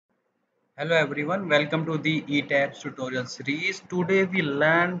Hello everyone, welcome to the Etabs tutorial series. Today we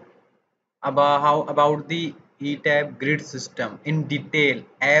learn about the Etab grid system in detail.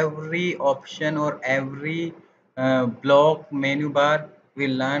 Every option or every block menu bar we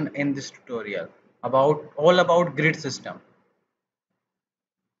learn in this tutorial about grid system.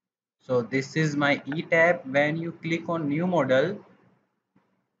 So this is my Etab. When you click on new model,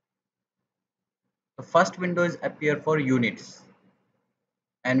 the first window is appear for units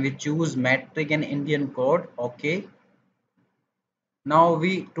and we choose metric and Indian code. Okay. Now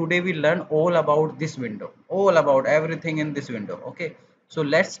today we learn all about this window, all about everything in this window. Okay, so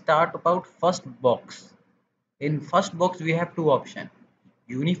let's start about first box. In first box we have two options: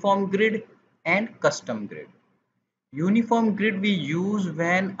 uniform grid and custom grid. Uniform grid we use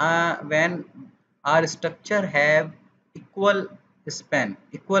when our structure have equal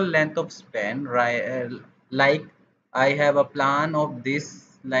equal length of span, right? Like I have a plan of this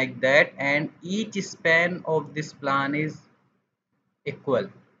like that, and each span of this plan is equal.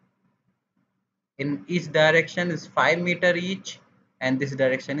 In each direction is 5 meter each, and this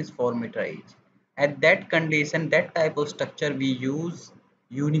direction is 4 meter each. At that condition, that type of structure, we use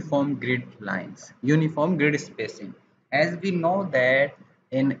uniform grid lines, uniform grid spacing. As we know that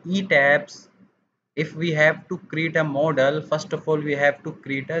in ETABS, if we have to create a model, first of all we have to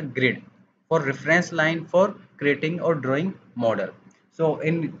create a grid for reference line for creating or drawing model. So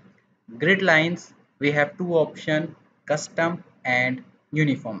in grid lines we have two options: custom and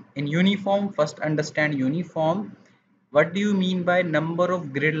uniform. In uniform, first understand uniform. What do you mean by number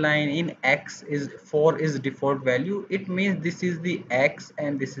of grid line in X is 4 is default value? It means this is the X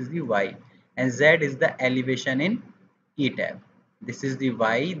and this is the Y, and Z is the elevation in E tab. This is the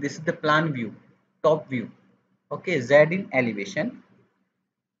Y, this is the plan view, top view. Okay, Z in elevation,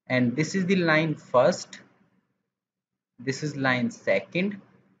 and this is the line first, this is line second,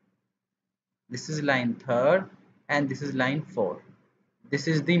 this is line third, and this is line 4. This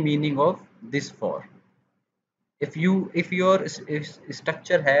is the meaning of this 4. If your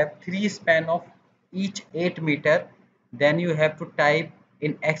structure have three span of each 8 meter, then you have to type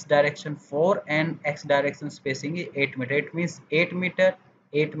in X direction 4 and X direction spacing is 8 meter. It means 8 meter,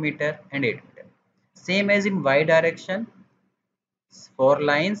 8 meter, and 8 meter. Same as in Y direction, 4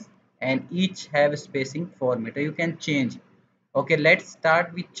 lines, and each have spacing 4 meter. You can change. Okay, let's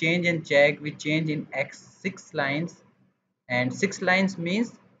start with change and check. We change in X 6 lines, and 6 lines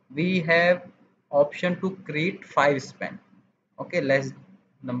means we have option to create 5 span. Okay, let's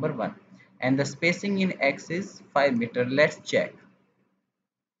number 1, and the spacing in X is 5 meter. Let's check.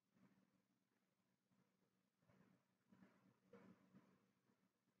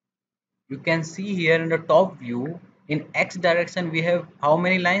 You can see here in the top view, in X direction we have how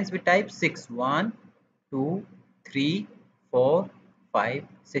many lines? We type 6. 1, 2, 3, 4, 5,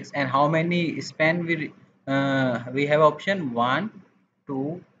 6. And how many span we have option 1,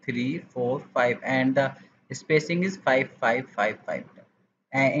 2, 3, 4, 5, and the spacing is 5, 5, 5, 5.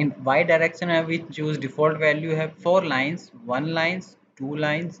 And in Y direction we choose default value, have 4 lines, 1 lines, 2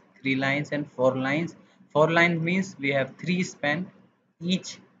 lines, 3 lines, and 4 lines. 4 lines means we have 3 span,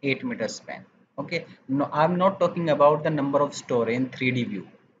 each 8 meter span. Okay, no, I'm not talking about the number of story in 3D view.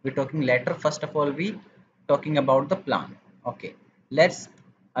 We're talking later. First of all, we talking about the plan. Okay, let's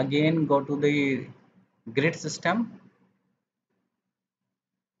again go to the grid system.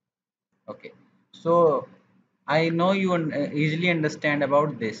 Okay, so I know you easily understand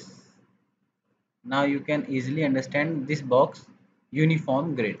about this. Now you can easily understand this box,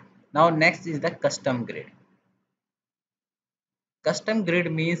 uniform grid. Now next is the custom grid. Custom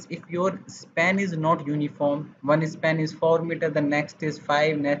grid means if your span is not uniform, one span is 4 meter, the next is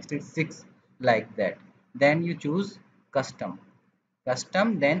 5, next is 6, like that. Then you choose custom.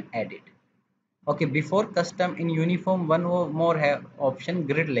 Custom, then edit. Okay, before custom, in uniform, one more have option: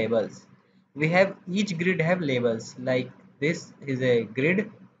 grid labels. We have each grid have labels, like this is a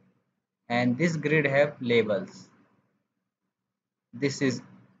grid, and this grid have labels. This is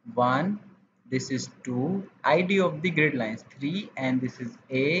 1, this is 2, id of the grid lines 3, and this is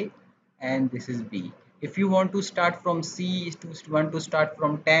a, and this is b. If you want to start from c, to want to start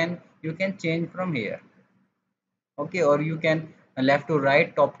from 10, you can change from here. Okay, or you can left to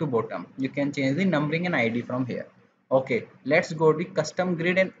right, top to bottom, you can change the numbering and id from here. Okay, let's go to custom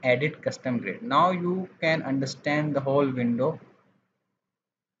grid and edit custom grid. Now you can understand the whole window.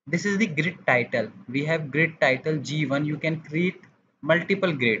 This is the grid title. We have grid title G1. You can create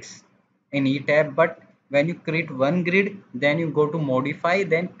multiple grids in eTab, but when you create one grid, then you go to modify,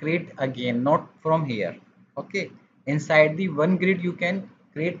 then create again, not from here. Okay, inside the one grid you can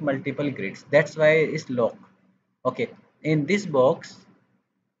create multiple grids. That's why it's lock. Okay, in this box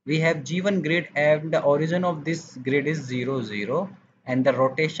We have G1 grid and the origin of this grid is 0 0 and the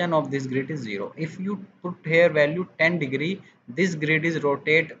rotation of this grid is 0. If you put here value 10 degree, this grid is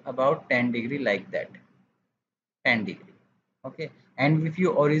rotate about 10 degree like that, 10 degree. Okay, and if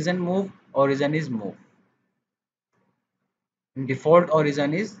you origin move, origin is move. Default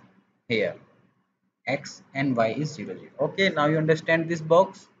origin is here, x and y is 0 0. Okay, now you understand this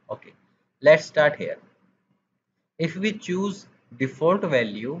box. Okay, let's start here. If we choose default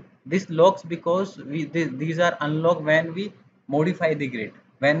value, this locks because these are unlocked when we modify the grid.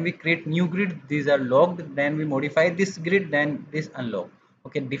 When we create new grid, these are locked, then we modify this grid, then this unlock.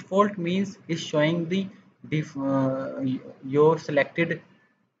 Okay, default means is showing the your selected,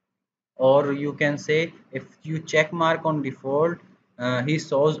 or you can say if you check mark on default, he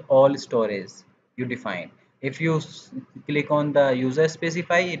shows all storage you define. If you click on the user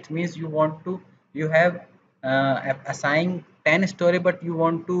specify, it means you want to, you have assign 10 story but you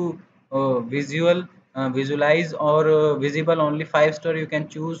want to visualize or visible only 5 story, you can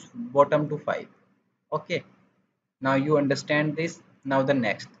choose bottom to 5. Okay, now you understand this. Now the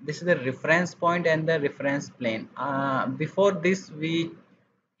next, this is the reference point and the reference plane. Before this we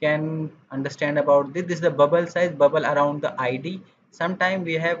can understand about this. This is the bubble size, bubble around the id. Sometimes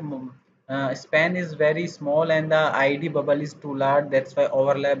we have span is very small and the id bubble is too large, that's why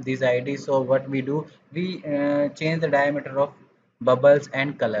overlap these id. So what we do, we change the diameter of bubbles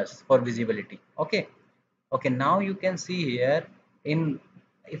and colors for visibility. Okay, okay, now you can see here in,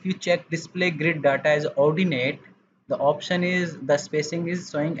 if you check display grid data as ordinate, the option is the spacing is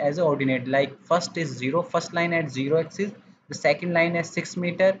showing as a ordinate, like first is 0, first line at 0 axis, the second line is 6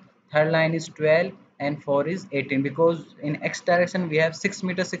 meter, third line is 12 and 4 is 18, because in x direction we have 6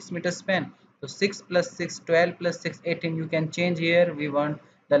 meter 6 meter span. So 6 plus 6 12 plus 6 18, you can change here. We want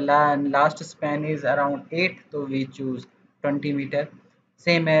the last span is around 8, so we choose 20 meter.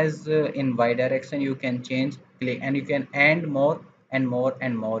 Same as in y direction, you can change, click, and you can add more and more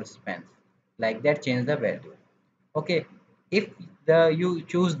and more spans, like that change the value. Okay, if the you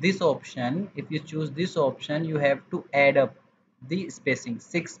choose this option, if you choose this option, you have to add up the spacing,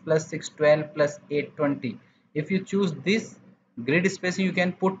 6 plus 6 12 plus 8 20. If you choose this grid spacing, you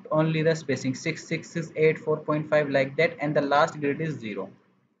can put only the spacing 6 6 6 8 4.5 like that, and the last grid is 0.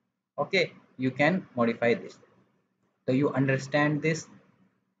 Okay, you can modify this. So you understand this,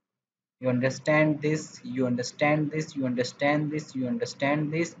 you understand this, you understand this, you understand this, you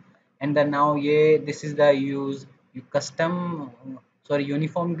understand this. And then now, yeah, this is the use you custom, sorry,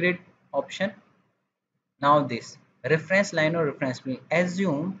 uniform grid option. Now this reference line or reference plane,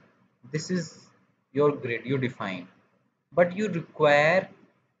 assume this is your grid you define, but you require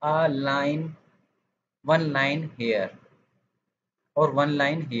a line, one line here or one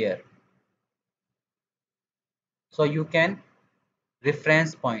line here. So you can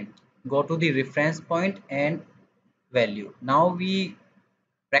reference point, go to the reference point and value. Now we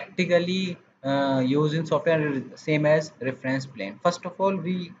practically use in software same as reference plane. First of all,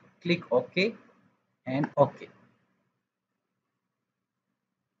 we click OK and OK.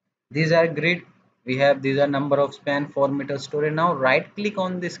 These are grid. We have, these are number of span, 4 meter story. Now right click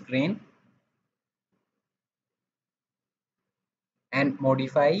on the screen and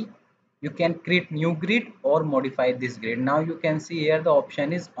modify. You can create new grid or modify this grid. Now you can see here the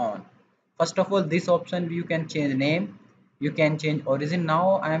option is on. First of all, this option you can change name, you can change origin.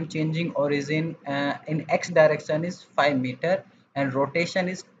 Now I am changing origin, in x direction is 5 meter and rotation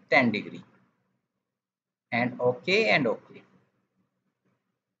is 10 degree, and OK and OK.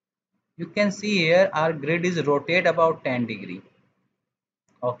 You can see here our grid is rotate about 10 degree.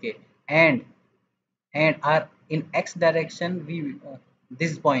 Okay, and are in x direction, we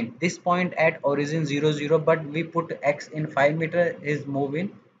this point at origin 0 0, but we put x in 5 meter, is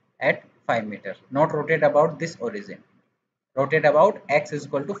moving at 5 meter, not rotate about this origin, rotate about x is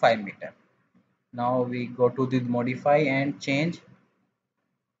equal to 5 meter. Now we go to the modify and change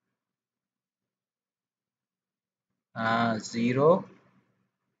 0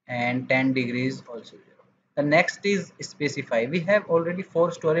 and 10 degrees also 0. The next is specify. We have already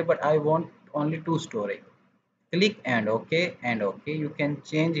 4 story, but I want only 2 story. Click and OK and OK. You can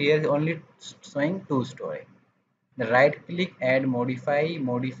change here, only showing 2 story. The right click, add modify,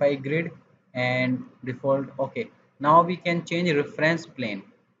 modify grid and default. Okay, now we can change reference plane.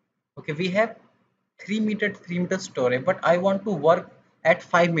 Okay, we have 3 meter story, but I want to work at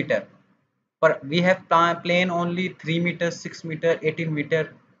 5 meter, but we have plane only 3 meter, 6 meter, 18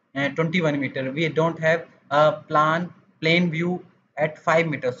 meter and 21 meter. We don't have a plane view at 5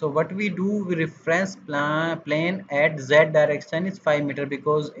 meter. So what we do, we reference plane at z direction is 5 meter,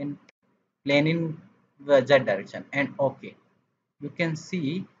 because in plane in the z direction, and OK. you can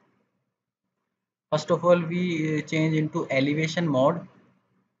see, first of all we change into elevation mode.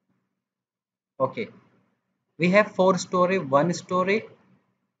 Okay, we have 4 story, 1 story,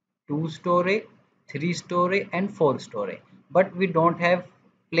 2 story, 3 story and 4 story, but we don't have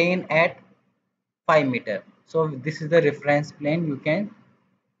plane at 5 meter. So this is the reference plane. You can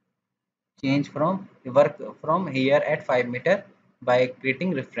change from work from here at 5 meter by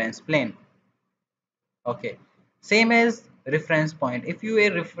creating reference plane. Okay, same as reference point. If you a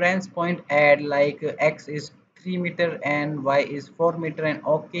reference point add like x is 3 meter and y is 4 meter and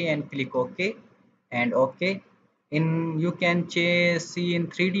okay and click ok and okay, in you can see in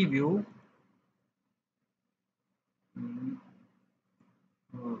 3D view. Mm,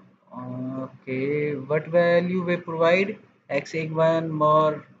 okay, what value we provide? X equal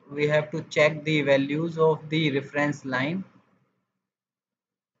more. We have to check the values of the reference line.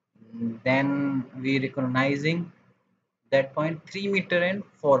 Then we recognizing that point 3 meter and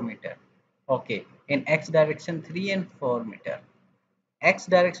 4 meter. Okay, in x direction 3 and 4 meter. X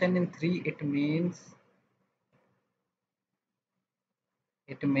direction in 3, it means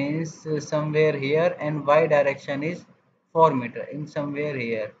somewhere here, and y direction is 4 meter in somewhere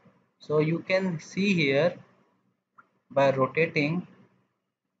here. So you can see here by rotating,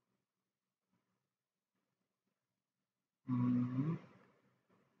 mm,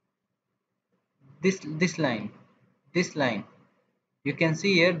 this line you can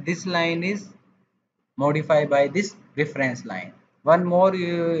see here, this line is modified by this reference line. One more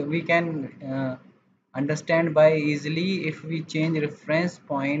we can understand by easily if we change reference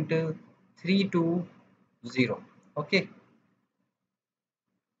point 3 to 0. Okay,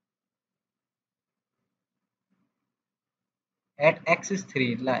 at x is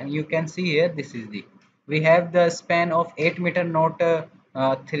 3 line, you can see here, this is the, we have the span of 8 meter, not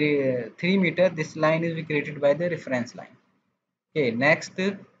 3 meter. This line is created by the reference line. Okay, next,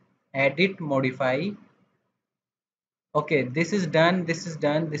 edit, modify. Okay, this is done, this is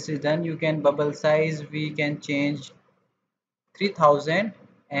done, this is done. You can bubble size, we can change 3000,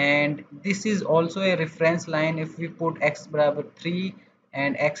 and this is also a reference line. If we put x barabar 3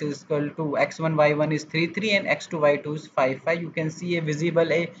 and x is equal to x1 y1 is 3 3 and x2 y2 is 5 5, you can see a visible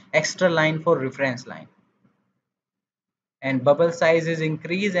a extra line for reference line, and bubble size is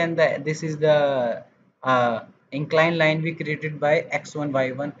increased, and this is the incline line we created by x1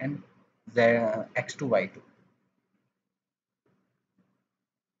 y1 and the x2 y2.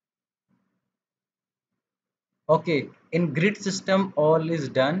 Okay, in grid system all is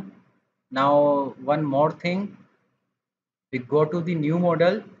done. Now one more thing, we go to the new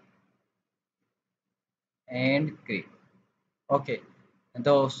model and create. Okay,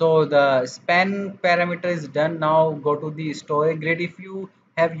 so the span parameter is done. Now go to the storage grid. If you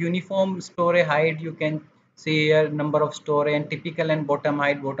have uniform storage height, you can see here number of storage and typical and bottom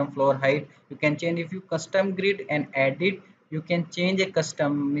height, bottom floor height. You can change. If you custom grid and add it, you can change a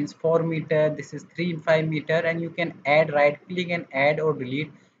custom, means 4 meter. This is 3 5 meter, and you can add, right click and add or delete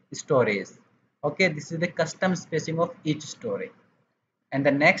storage. Okay, this is the custom spacing of each storage. And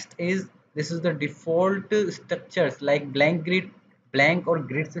the next is, this is the default structures like blank grid, blank or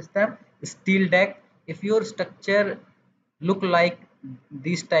grid system, steel deck. If your structure look like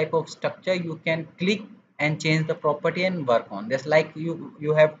this type of structure, you can click and change the property and work on this. Like you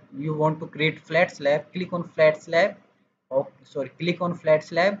want to create flat slab, click on flat slab, or sorry, click on flat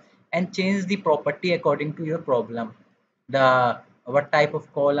slab and change the property according to your problem, the what type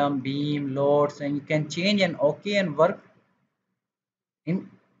of column, beam, loads, and you can change and okay and work in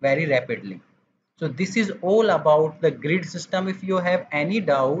very rapidly. So this is all about the grid system. If you have any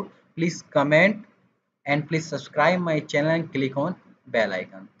doubt, please comment and please subscribe my channel and click on bell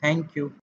icon. Thank you.